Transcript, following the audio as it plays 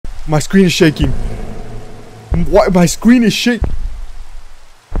My screen is shaking. What? My screen is shaking.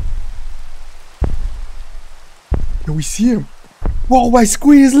 Can we see him? Whoa, my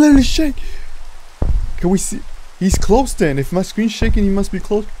screen is literally shaking. Can we see? He's close then. If my screen's shaking, he must be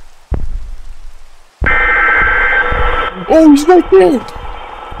close. Oh, he's right there.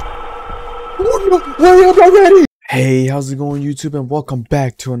 Oh no, hurry up already. Hey, how's it going, YouTube? And welcome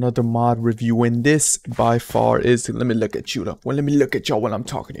back to another mod review. And this by far is, let me look at you. Let me look at y'all when I'm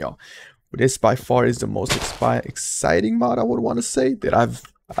talking to y'all. This by far is the most exciting mod I would want to say that I've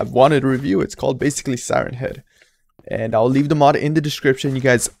wanted to review. It's called basically Siren Head. And I'll leave the mod in the description. You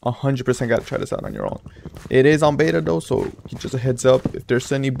guys 100% gotta try this out on your own. It is on beta though, so just a heads up, if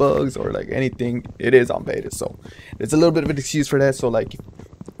there's any bugs or like anything, it is on beta. So there's a little bit of an excuse for that. So like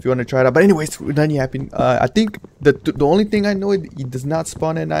if you want to try it out. But anyways, we're done yapping. I think the only thing I know, it does not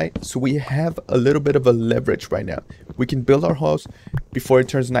spawn at night. So we have a little bit of a leverage right now. We can build our house before it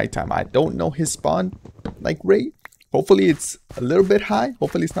turns nighttime. I don't know his spawn like rate. Hopefully it's a little bit high.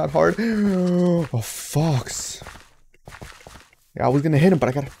 Hopefully it's not hard. Oh, fox. Yeah, I was gonna hit him, but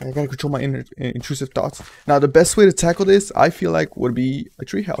I gotta control my intrusive thoughts. Now, the best way to tackle this, I feel like, would be a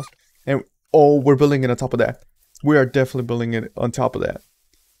treehouse. And oh, we're building it on top of that. We are definitely building it on top of that.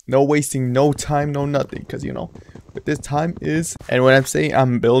 No wasting, no time, no nothing, because you know, what this time is. And when I'm saying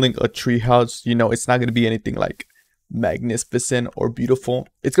I'm building a treehouse, you know, it's not gonna be anything like magnificent or beautiful.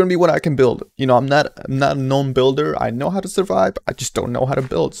 It's gonna be what I can build. You know, I'm not a known builder. I know how to survive. I just don't know how to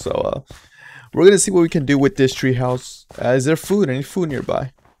build. So we're gonna see what we can do with this treehouse. Is there food? Any food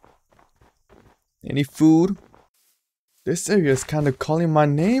nearby? Any food? This area is kind of calling my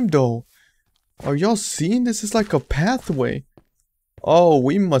name though. Are y'all seeing? This is like a pathway. Oh,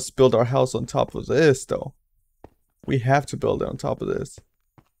 we must build our house on top of this though. We have to build it on top of this.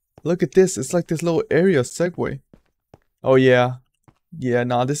 Look at this. It's like this little area segue. Oh yeah. Yeah,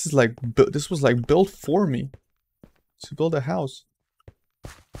 nah, this is like, this was like built for me to build a house.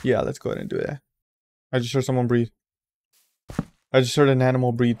 Yeah, let's go ahead and do that. I just heard someone breathe. I just heard an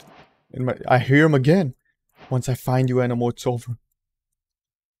animal breathe. I hear him again. Once I find you, animal, it's over.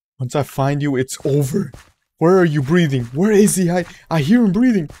 Once I find you, it's over. Where are you breathing? Where is he hiding? I hear him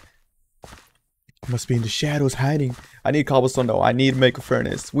breathing. He must be in the shadows hiding. I need cobblestone though. I need to make a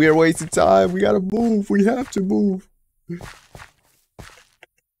furnace. We are wasting time. We gotta move. We have to move.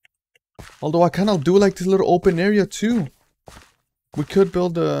 Although I kind of do like this little open area too. We could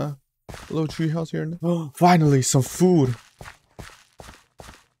build a little tree house here. Oh, finally, some food.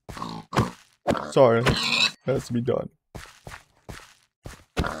 Sorry, that has to be done.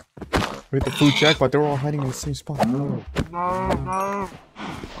 We hit the food jackpot. They're all hiding in the same spot.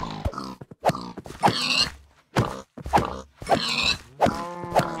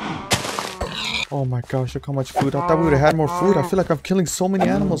 Oh my gosh, look how much food. I thought we would have had more food. I feel like I'm killing so many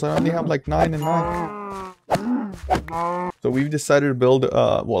animals. I only have like 9 and 9. So we've decided to build,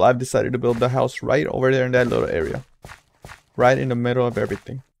 well, I've decided to build the house right over there in that little area. Right in the middle of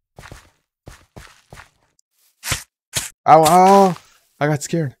everything. Ow, ow! I got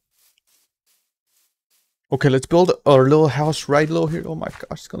scared. Okay, let's build our little house right low here. Oh my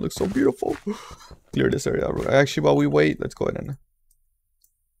gosh, it's gonna look so beautiful. Clear this area. Actually, while we wait, let's go ahead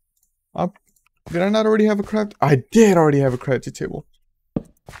and... did I not already have a craft? I did already have a crafting table.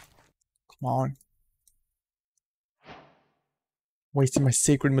 Come on. Wasting my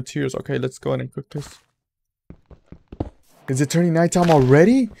sacred materials. Okay, let's go ahead and cook this. Is it turning nighttime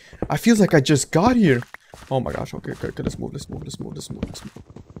already? I feel like I just got here. Oh my gosh. Okay, let's move.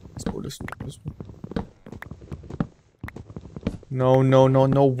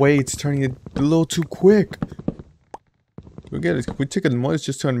 No way. It's turning it a little too quick. We take a moment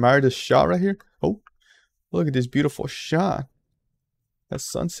just to admire this shot right here. Oh, look at this beautiful shot. That's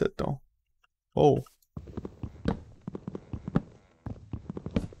sunset though. Oh.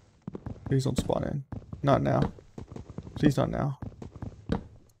 Please don't spawn in. Not now. Please not now.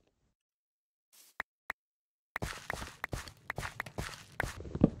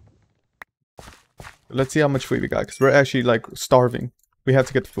 Let's see how much food we got, because we're actually like starving. We have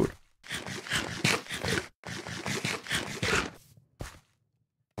to get the food.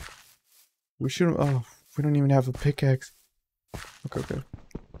 We shouldn't. Oh, we don't even have a pickaxe. Okay.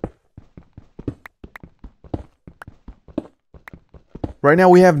 Right now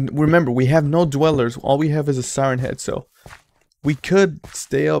we have, remember, we have no dwellers. All we have is a siren head, so we could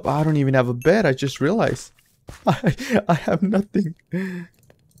stay up. I don't even have a bed. I just realized. I have nothing.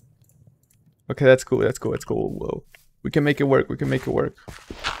 Okay, that's cool. Whoa. We can make it work.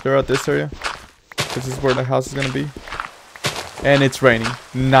 Clear out this area. This is where the house is gonna be. And it's raining.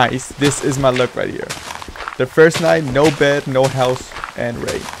 Nice. This is my luck right here. The first night, no bed, no house, and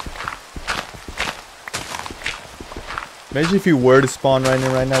rain. Imagine if you were to spawn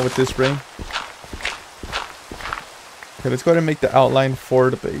right now with this rain. Okay, let's go ahead and make the outline for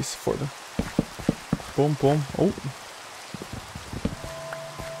the base. For the boom, boom. Oh,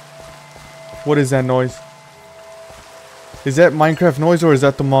 what is that noise? Is that Minecraft noise or is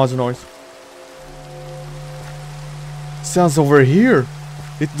that the mods noise? Sounds over here.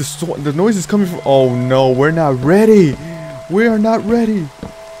 The noise is coming from. Oh no, we're not ready. We are not ready.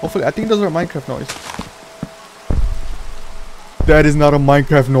 Hopefully, I think those are Minecraft noise. That is not a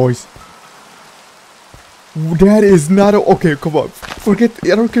Minecraft noise. That is not a. Okay, come on. Forget.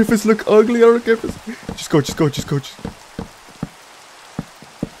 I don't care if it's look ugly. I don't care if it's. Just go. Just go. Just go. Just.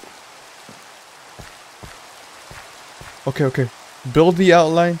 Okay. Okay. Build the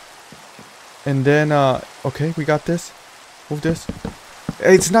outline, and then okay, we got this. Move this.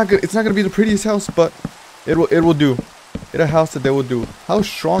 It's not good. It's not gonna be the prettiest house, but it will do. It's a house that they will do. How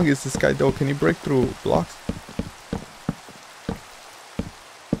strong is this guy though? Can he break through blocks?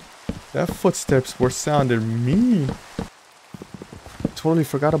 That footsteps were sounding mean. Totally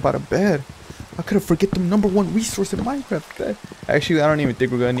forgot about a bed. How could I forget the #1 resource in Minecraft? Bed. Actually, I don't even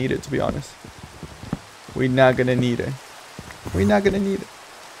think we're gonna need it, to be honest. We're not gonna need it. We're not gonna need it.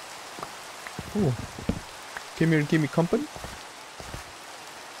 Ooh. Came here to give me company.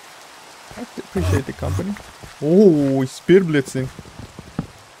 I appreciate the company. Oh, speed blitzing.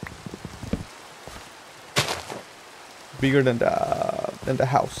 Bigger than the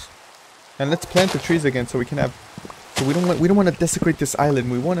house. And let's plant the trees again so we can have. So we don't want to desecrate this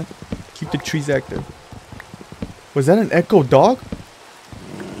island. We want to keep the trees active. Was that an echo dog?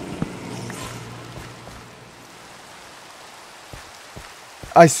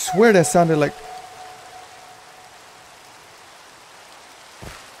 I swear that sounded like.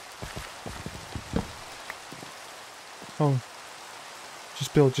 Oh.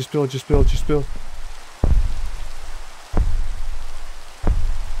 Just build, just build, just build, just build.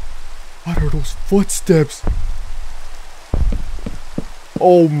 What are those footsteps?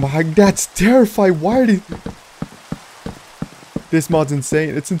 Oh my, that's terrifying. Why are they... This mod's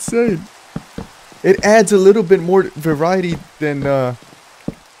insane. It's insane. It adds a little bit more variety than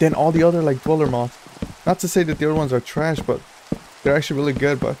all the other like dweller mods. Not to say that the other ones are trash, but they're actually really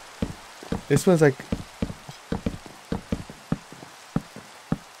good. But this one's like...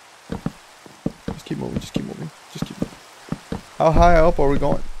 Just keep moving, just keep moving, just keep moving. How high up are we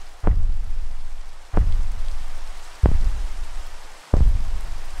going?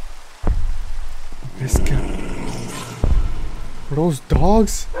 This guy. Are those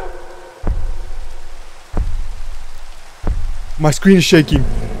dogs? My screen is shaking.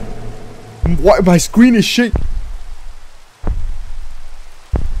 What? My screen is shaking.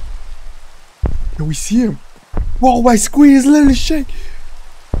 Can we see him? Whoa, my screen is literally shaking.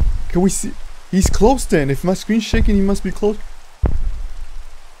 Can we see? He's close then. If my screen's shaking, he must be close.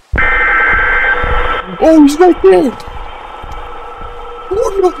 Oh, he's right there.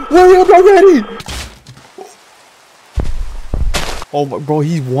 Oh no, hurry up already. Oh my, bro,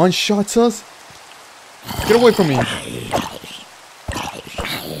 he one-shots us? Get away from me.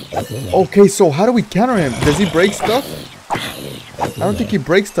 Okay, so how do we counter him? Does he break stuff? I don't think he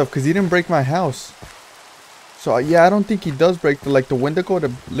breaks stuff because he didn't break my house. So yeah, I don't think he does break the window code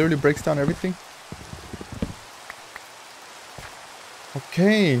that literally breaks down everything.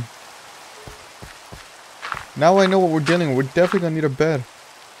 Okay. Now I know what we're dealing with. We're definitely gonna need a bed.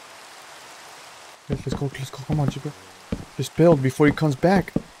 Let's go, come on, Jibber. Just build before he comes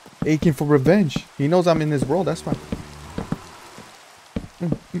back. Aching for revenge. He knows I'm in this world, that's fine.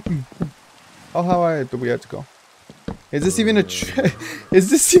 Oh, how high do we have to go? Is this even a tree? Is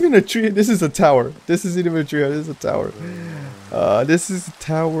this even a tree? This is a tower. This isn't even a tree. This is a tower. This is a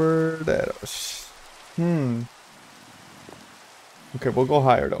tower that... Okay, we'll go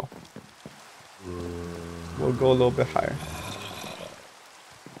higher though. We'll go a little bit higher.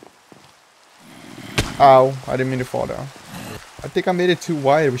 Ow, I didn't mean to fall down. I think I made it too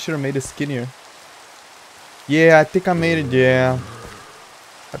wide. We should have made it skinnier. Yeah, I think I made it, yeah.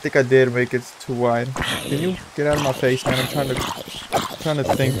 I think I did make it too wide. Can you get out of my face, man? I'm trying to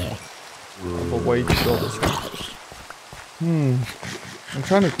think of a way to build this thing. I'm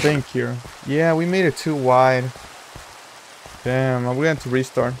trying to think here. Yeah, we made it too wide. Damn, we're going to have to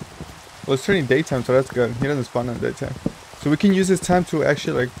restart. Well, it's turning daytime, so that's good. He doesn't spawn in the daytime. So we can use this time to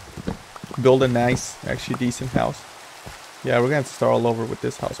actually, like, build a nice, actually decent house. Yeah, we're gonna have to start all over with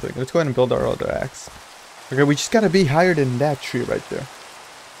this house. Let's go ahead and build our other axe. Okay, we just gotta be higher than that tree right there,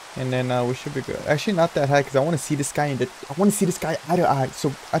 and then we should be good. Actually, not that high because I want to see this guy I want to see this guy eye to eye. So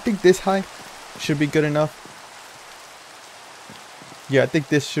I think this high should be good enough. Yeah, I think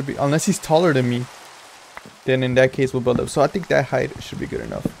this should be, unless he's taller than me. then in that case we'll build up. So I think that height should be good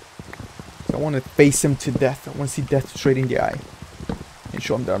enough. So I want to face him to death. I want to see death straight in the eye. And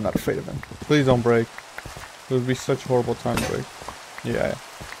show him that I'm not afraid of him. Please don't break. It would be such a horrible time to break. Yeah.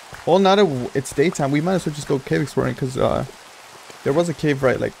 Well, now that it's daytime, we might as well just go cave exploring. Because there was a cave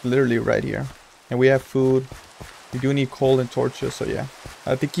right, like literally right here. And we have food. We do need coal and torches. So yeah.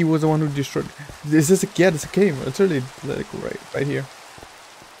 I think he was the one who destroyed. This is a, yeah, it's a cave. It's really like right here.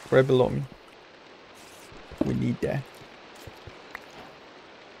 Right below me. We need that.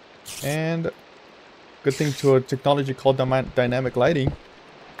 And good thing to a technology called dynamic lighting.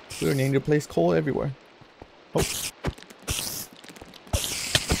 We don't need to place coal everywhere. Oh.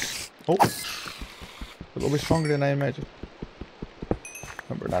 Oh. A little bit stronger than I imagined.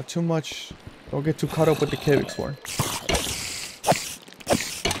 Remember, not too much. Don't get too caught up with the cave exploring.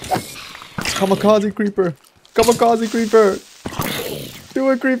 Kamikaze creeper! Kamikaze creeper! Do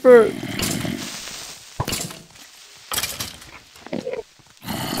it, creeper!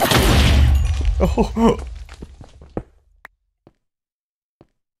 Oh!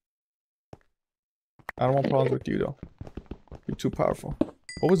 I don't want problems with you though. You're too powerful.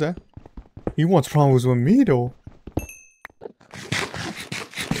 What was that? He wants problems with me though.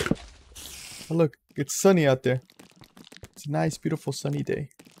 Oh, look, it's sunny out there. It's a nice, beautiful sunny day.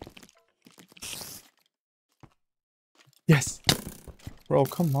 Yes! Bro,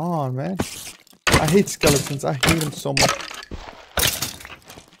 come on, man. I hate skeletons. I hate them so much.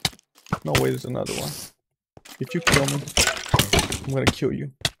 No way there's another one. If you kill me, I'm gonna kill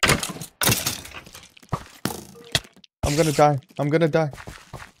you. I'm gonna die. I'm gonna die.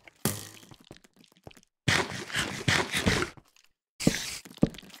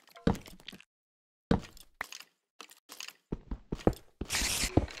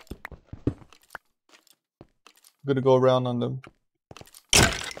 I'm gonna go around on them.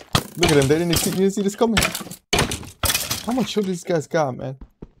 Look at them. They didn't see this coming. How much shield these guys got, man?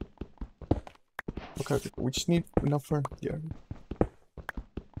 Okay, we just need enough fern. Yeah. Let's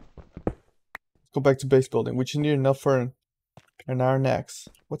go back to base building. We just need enough fern. And our axe.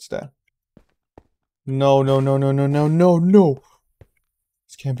 What's that? No, no, no, no, no, no, no, no.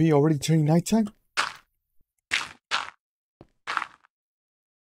 This can't be already turning nighttime.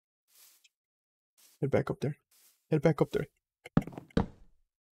 Head back up there. Head back up there.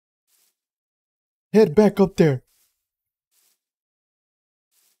 Head back up there.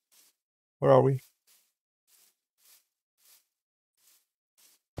 Where are we?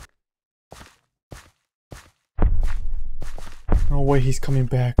 No way he's coming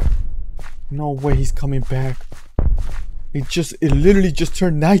back. No way he's coming back. It literally just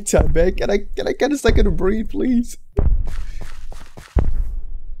turned nighttime, man. Can I get a second to breathe, please? I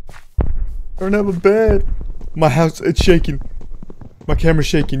don't have a bed. My house, it's shaking. My camera's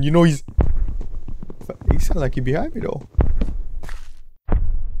shaking. You know he sound like he's behind me though.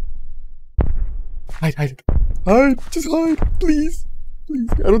 Hide. Hide. Just hide. Please. Please.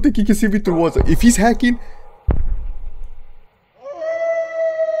 I don't think he can see me through walls. If he's hacking.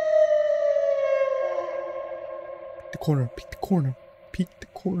 The corner. Peek the corner. Peek the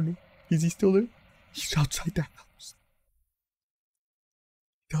corner. Is he still there? He's outside the house.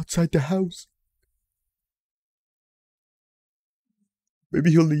 He's outside the house.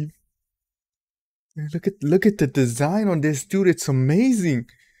 Maybe he'll leave. Look at the design on this dude. It's amazing.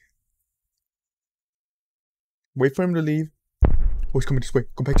 Wait for him to leave. Oh, he's coming this way.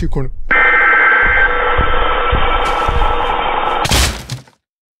 Go back to your corner.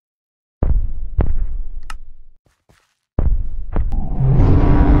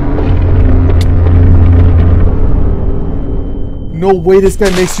 No way this guy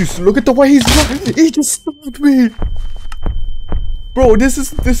makes you. Look at the way he's running. He just stopped me. Bro, this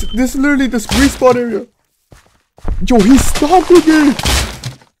is literally this respawn area. Yo, he's stopping me.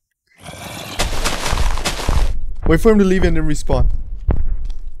 Wait for him to leave and then respawn.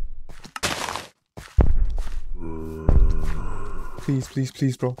 Please,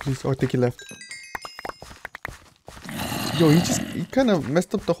 bro. Please. Oh, I think he left. Yo, he kind of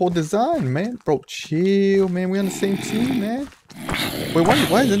messed up the whole design, man. Bro, chill, man. We on the same team, man. Wait,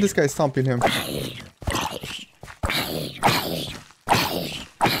 why isn't this guy stomping him?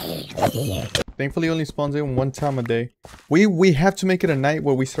 Thankfully, only spawns in one time a day. We have to make it a night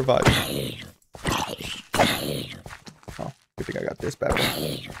where we survive. Oh, good thing I got this bad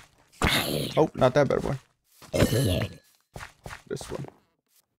boy. Oh, not that bad boy. This one.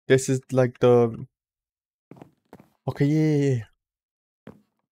 This is like the... Okay, yeah.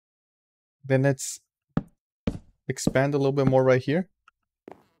 Then let's expand a little bit more right here.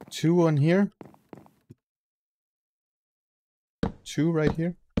 2 on here. 2 right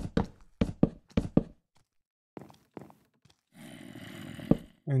here.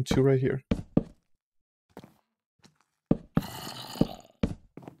 And 2 right here.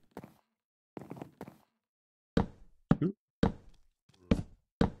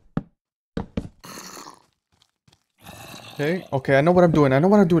 Okay, okay, I know what I'm doing. I know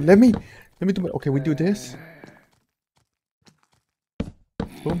what I'm doing. Let me do it. Okay, we do this.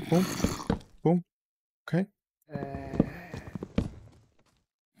 Boom, boom, boom. Okay.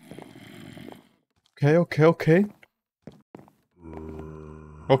 Okay, okay, okay.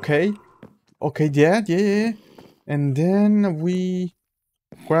 Okay. Okay, yeah. And then we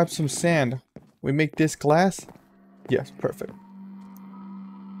grab some sand. We make this glass. Yes, perfect.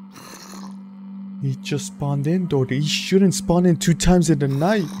 He just spawned in, though. He shouldn't spawn in 2 times in the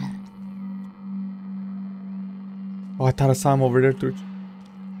night. Oh, I thought I saw him over there, dude.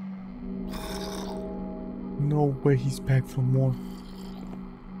 No way he's back for more.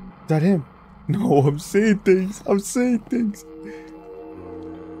 Is that him? No, I'm saying things. I'm saying things.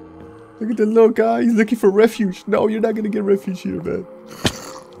 Look at the little guy. He's looking for refuge. No, you're not gonna get refuge here, man.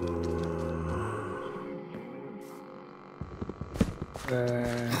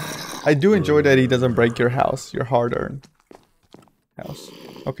 I do enjoy that he doesn't break your house. Your hard-earned house.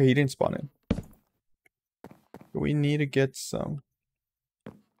 Okay, he didn't spawn in. We need to get some.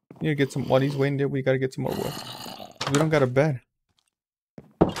 We need to get some. While he's waiting there, we gotta get some more wood. We don't got a bed.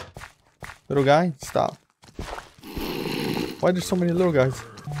 Little guy, stop. Why are there so many little guys?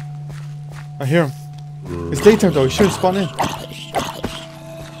 I hear him. It's daytime though, he shouldn't spawn in.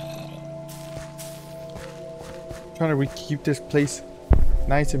 Trying to keep this place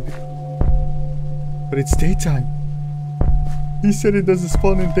nice and beautiful. But it's daytime. He said it doesn't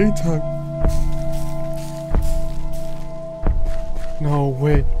spawn in daytime. No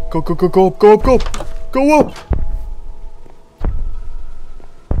way. Go up, Go up!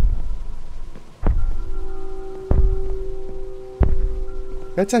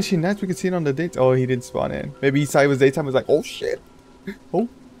 That's actually nice. We can see it on the date. Oh, he didn't spawn in. Maybe he saw it was daytime. Was like, oh shit. Oh,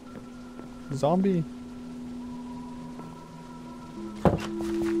 zombie.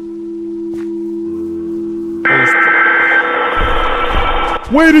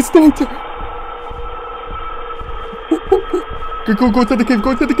 Wait, it's daytime. Go inside the cave.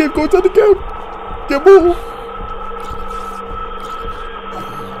 Go inside the cave. Go inside the cave. Get move.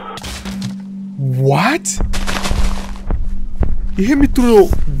 What? He hit me through the...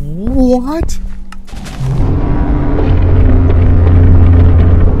 What?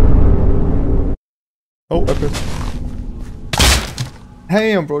 Oh, okay.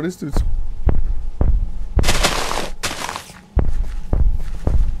 Damn, bro, this dude's...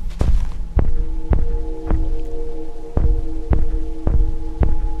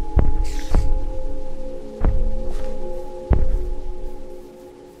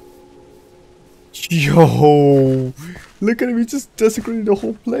 Yo! Look at him, he just desecrated the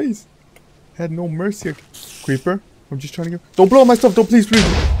whole place. Had no mercy. Creeper, I'm just trying to get... Don't blow up my stuff, don't, please.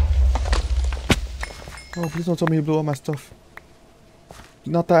 Oh, please don't tell me you blew up my stuff.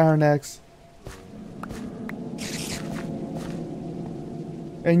 Not the iron axe.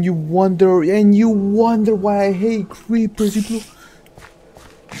 And you wonder why I hate creepers. He blew...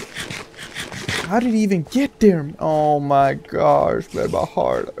 How did he even get there? Oh my gosh, man, my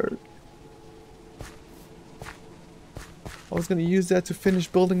heart hurt. I was gonna use that to finish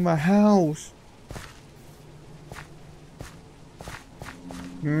building my house.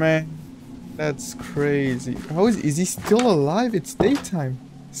 Man, that's crazy. How is he still alive? It's daytime.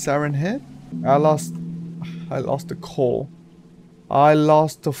 Siren head? I lost the coal. I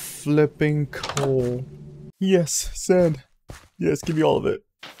lost the flipping coal. Yes, sand. Yes, give me all of it.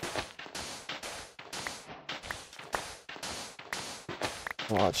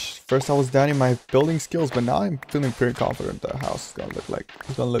 Watch. First I was doubting my building skills, but now I'm feeling pretty confident the house is gonna look like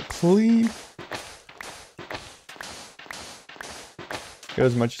it's gonna look clean. Get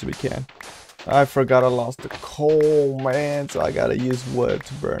as much as we can. I forgot I lost the coal, man, so I gotta use wood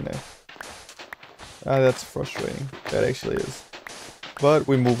to burn it. That's frustrating. That actually is. But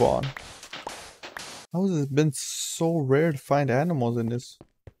we move on. How has it been so rare to find animals in this?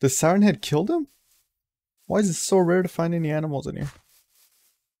 The Siren head killed him? Why is it so rare to find any animals in here?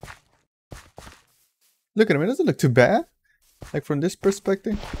 Look at him, it doesn't look too bad. Like from this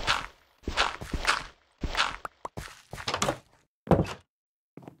perspective.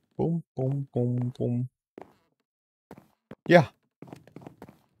 Boom, boom, boom, boom. Yeah.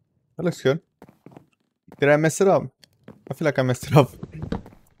 That looks good. Did I mess it up? I feel like I messed it up.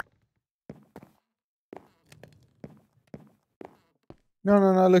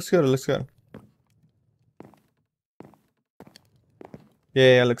 No, it looks good, it looks good.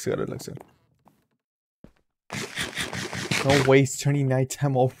 Yeah, it looks good, it looks good. No way, it's turning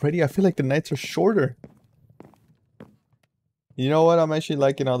nighttime already. I feel like the nights are shorter. You know what? I'm actually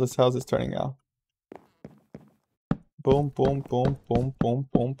liking how this house is turning out. Boom, boom, boom, boom, boom,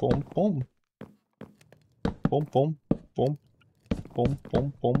 boom, boom, boom. Boom, boom, boom. Boom,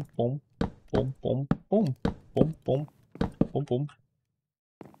 boom, boom, boom. Boom, boom, boom. Boom, boom, boom, boom.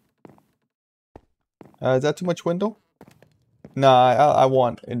 Is that too much window? Nah, I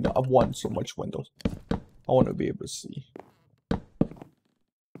want so much windows. I want to be able to see.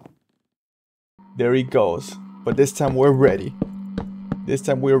 There he goes. But this time we're ready. This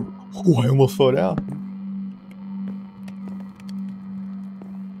time we're... Oh, I almost fell down.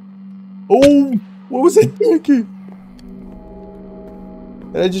 Oh, what was I thinking?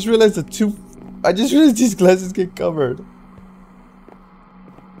 And I just realized I just realized these glasses get covered.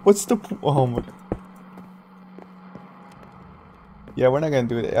 What's the... Oh my... Yeah, we're not gonna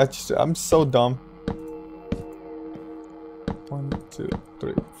do it. I'm so dumb. 1, 2,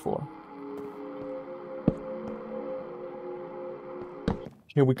 3, 4.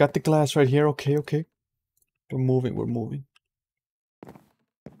 Here, we got the glass right here. Okay, okay. We're moving, we're moving. I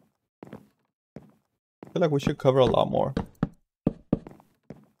feel like we should cover a lot more.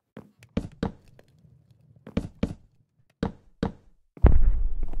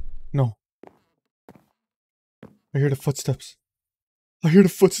 No. I hear the footsteps. I hear the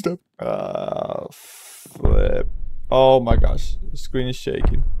footstep. Flip. Oh my gosh. The screen is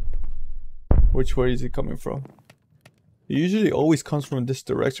shaking. Which way is it coming from? It usually always comes from this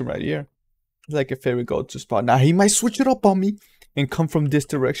direction right here. It's like a favorite go-to spot. Now he might switch it up on me and come from this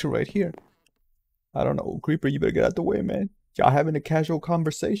direction right here. I don't know. Creeper, you better get out the way, man. Y'all having a casual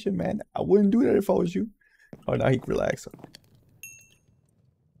conversation, man. I wouldn't do that if I was you. Oh, now he can relax. I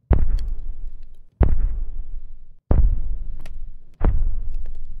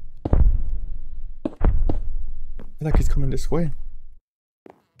feel like he's coming this way.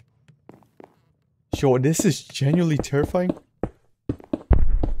 Yo, this is genuinely terrifying.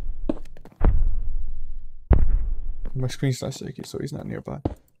 My screen's not shaky, so he's not nearby.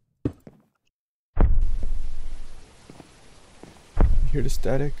 You hear the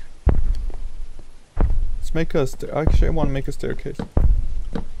static? Let's make a actually, I want to make a staircase.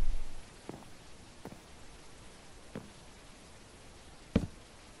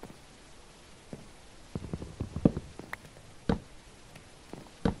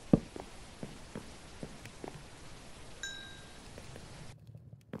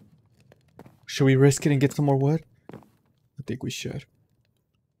 Should we risk it and get some more wood? I think we should.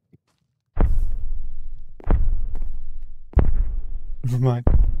 Never mind.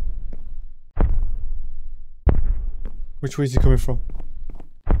 Which way is he coming from?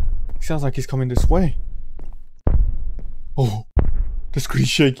 It sounds like he's coming this way. Oh, the screen's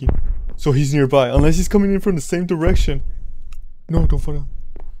shaking. So he's nearby, unless he's coming in from the same direction. No, don't fall down.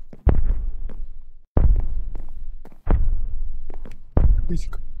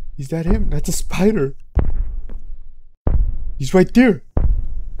 Is that him? That's a spider. He's right there.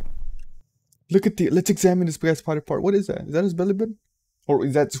 Look at let's examine this guy's spider part. What is that? Is that his belly button? Or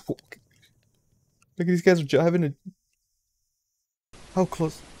is that... Look at these guys are having a... How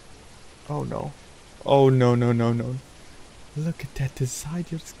close? Oh no. Oh no, no, no, no. Look at that design.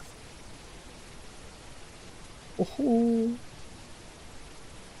 Oh.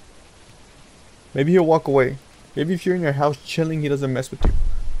 Maybe he'll walk away. Maybe if you're in your house chilling, he doesn't mess with you.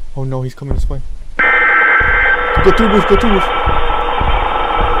 Oh no, he's coming this way. Go through roof, go through roof.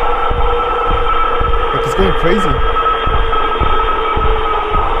 Like he's going crazy.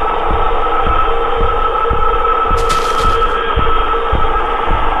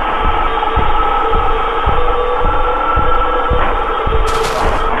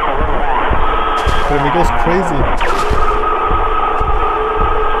 But he goes crazy.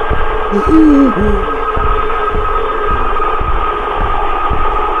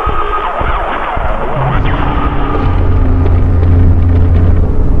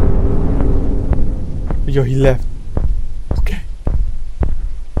 Yo, he left. Okay.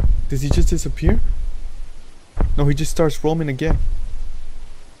 Does he just disappear? No, he just starts roaming again.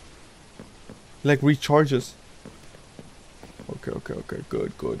 Like recharges. Okay, okay, okay.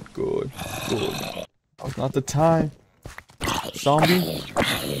 Good, good, good, good. Now's not the time. Zombie.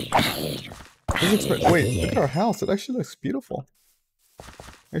 Wait, look at our house. It actually looks beautiful.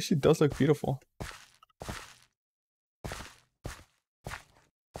 It actually does look beautiful.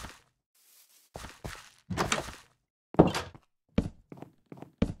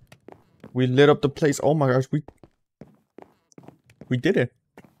 We lit up the place. Oh my gosh, we did it.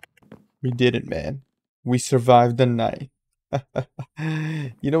 We did it, man. We survived the night.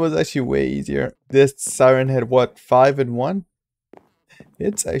 You know what's actually way easier? This Siren had what, 5-1?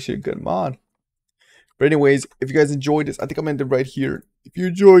 It's actually a good mod. But anyways, if you guys enjoyed this, I think I'm ending right here. If you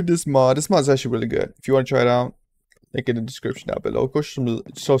enjoyed this mod's actually really good. If you want to try it out, link in the description down below. Go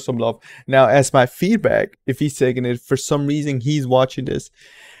show some love. Now, as my feedback, if he's taking it, for some reason he's watching this,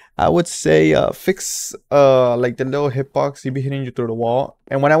 I would say fix like the little hitbox he'd be hitting you through the wall.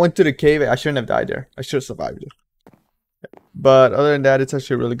 And when I went to the cave, I shouldn't have died there. I should have survived it. But other than that, it's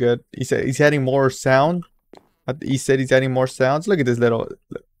actually really good. He said he's adding more sound. He said he's adding more sounds. Look at this little.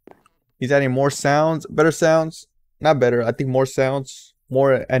 He's adding more sounds, better sounds. Not better. I think more sounds,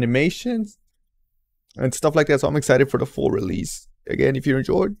 more animations, and stuff like that. So I'm excited for the full release. Again, if you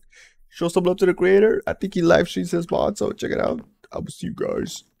enjoyed, show some love to the creator. I think he live streams his mod, so check it out. I will see you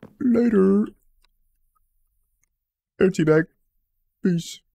guys later. Empty bag. Peace.